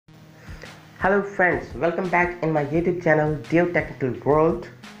Hello friends, welcome back in my YouTube channel Dear Technical World.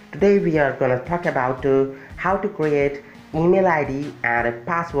 Today we are going to talk about how to create email ID and a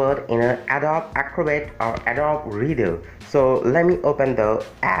password in an Adobe Acrobat or Adobe Reader. So let me open the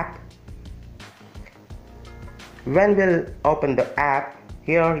app. When we'll open the app,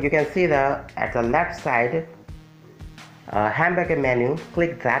 here you can see at the left side hamburger menu.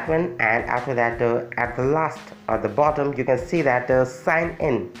 Click that one, and after that at the last or the bottom you can see that sign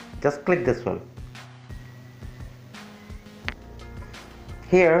in. Just click this one.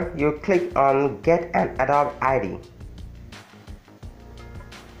 Here you click on get an Adobe ID.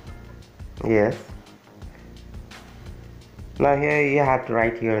 Yes. Now here you have to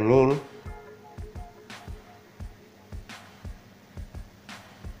write your name,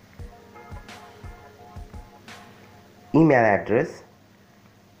 email address,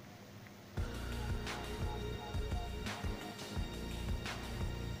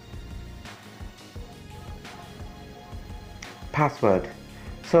 password.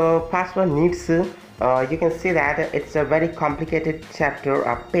 So password needs you can see that it's a very complicated chapter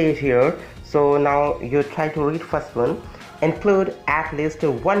or page here. So now you try to read first one. Include at least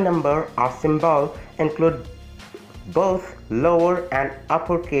one number or symbol. Include both lower and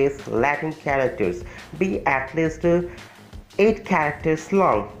uppercase Latin characters. Be at least 8 characters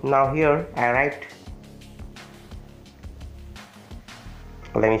long. Now here I write,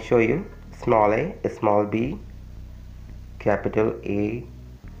 let me show you, small a, small b, capital A,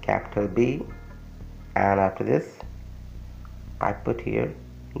 capital B, and after this I put here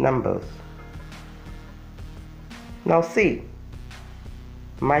numbers. Now see,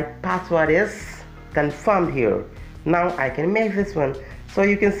 my password is confirmed here. Now I can make this one. So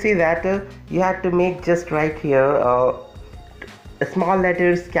you can see that you have to make just right here small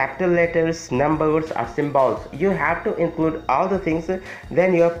letters, capital letters, numbers or symbols. You have to include all the things,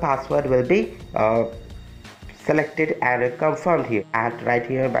 then your password will be selected and confirmed here. I have to write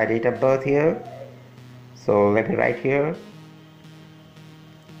here my date of birth here. So let me write here.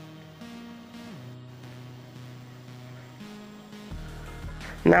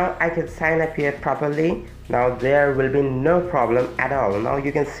 Now I can sign up here properly. Now there will be no problem at all. Now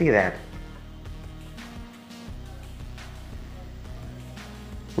you can see that.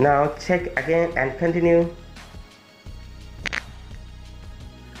 Now check again and continue.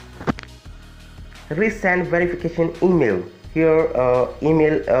 Resend verification email. Here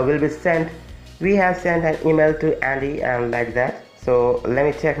email will be sent. We have sent an email to Andy and like that. So let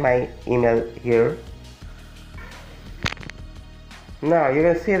me check my email here. Now you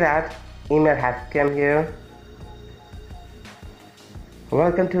can see that email has come here.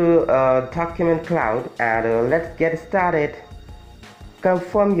 Welcome to document cloud, and let's get started.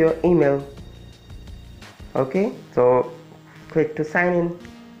 Confirm your email. Okay, so click to sign in.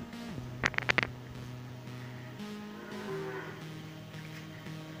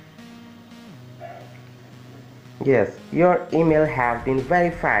 Yes, your email has been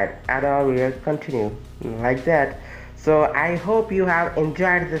verified, and will continue like that. So I hope you have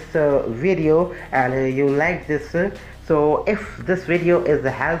enjoyed this video and you like this. So if this video is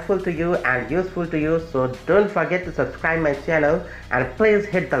helpful to you and useful to you, so don't forget to subscribe my channel and please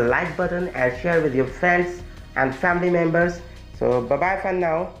hit the like button and share with your friends and family members. So bye bye for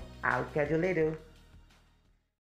now. I'll catch you later.